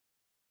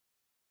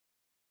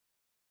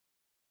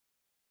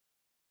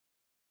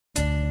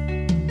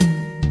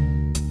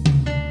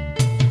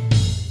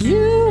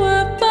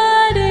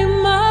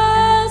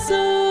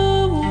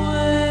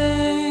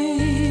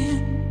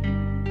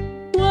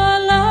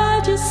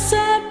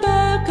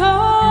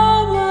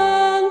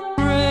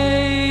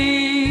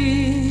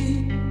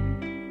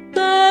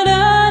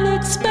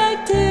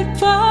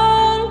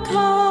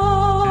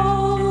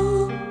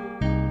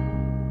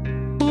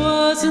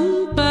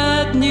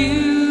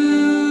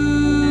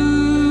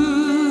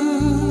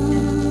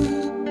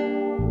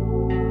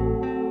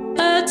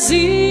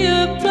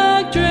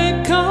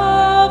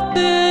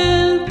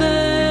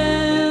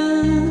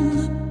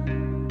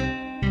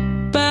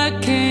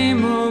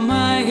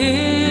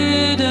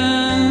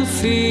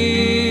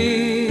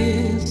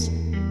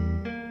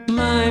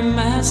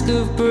mask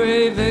of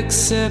brave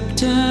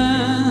acceptance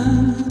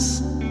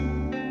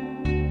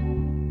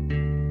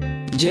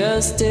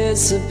just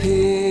disappeared.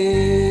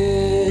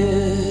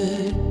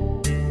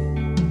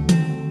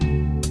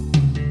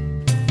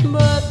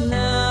 But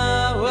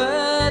now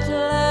at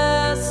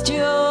last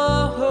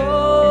you're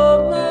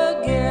home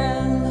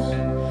again.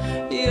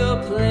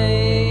 Your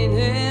plane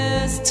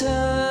is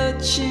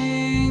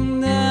touching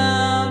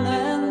down,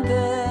 and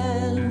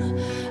then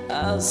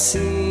I'll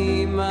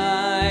see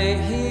my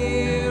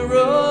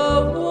hero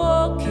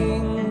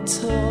walking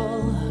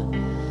tall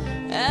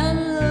and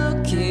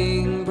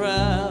looking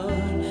proud.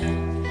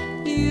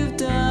 You've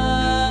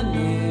done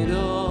it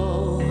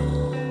all.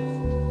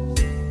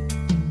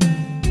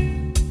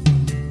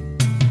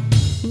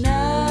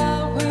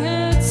 Now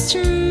it's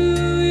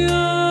true,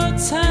 your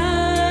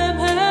time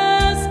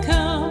has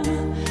come,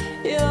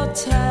 your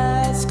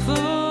task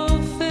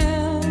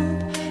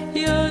fulfilled,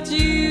 your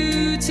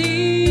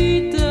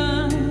duty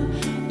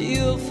done.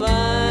 You'll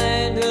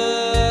find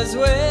us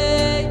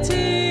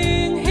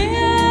waiting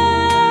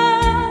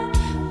here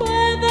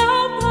with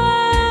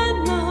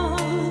open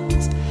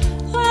arms,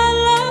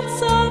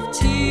 lots of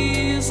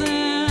tears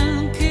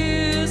and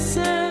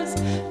kisses.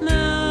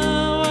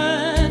 Now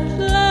at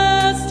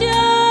last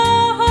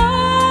you're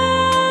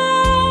home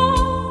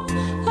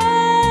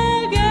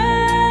again.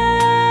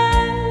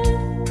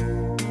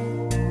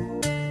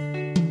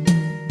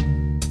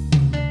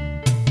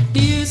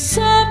 You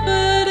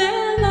suffered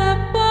in that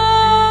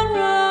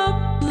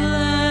borrowed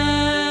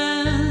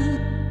land,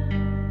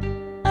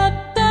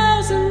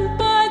 1,000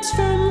 bites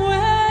from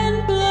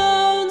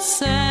wind-blown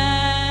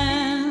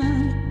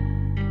sand,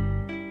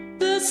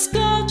 the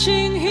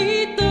scorching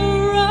heat, the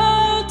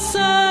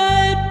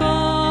roadside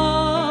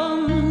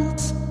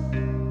bombs,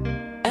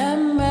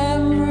 and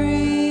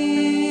memory.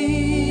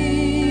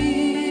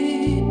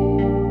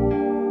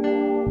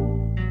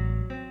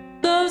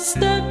 Those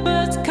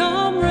steppers,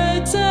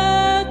 comrades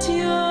at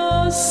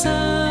your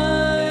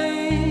side,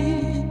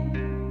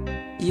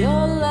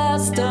 your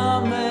last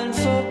amen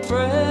for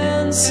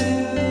friends.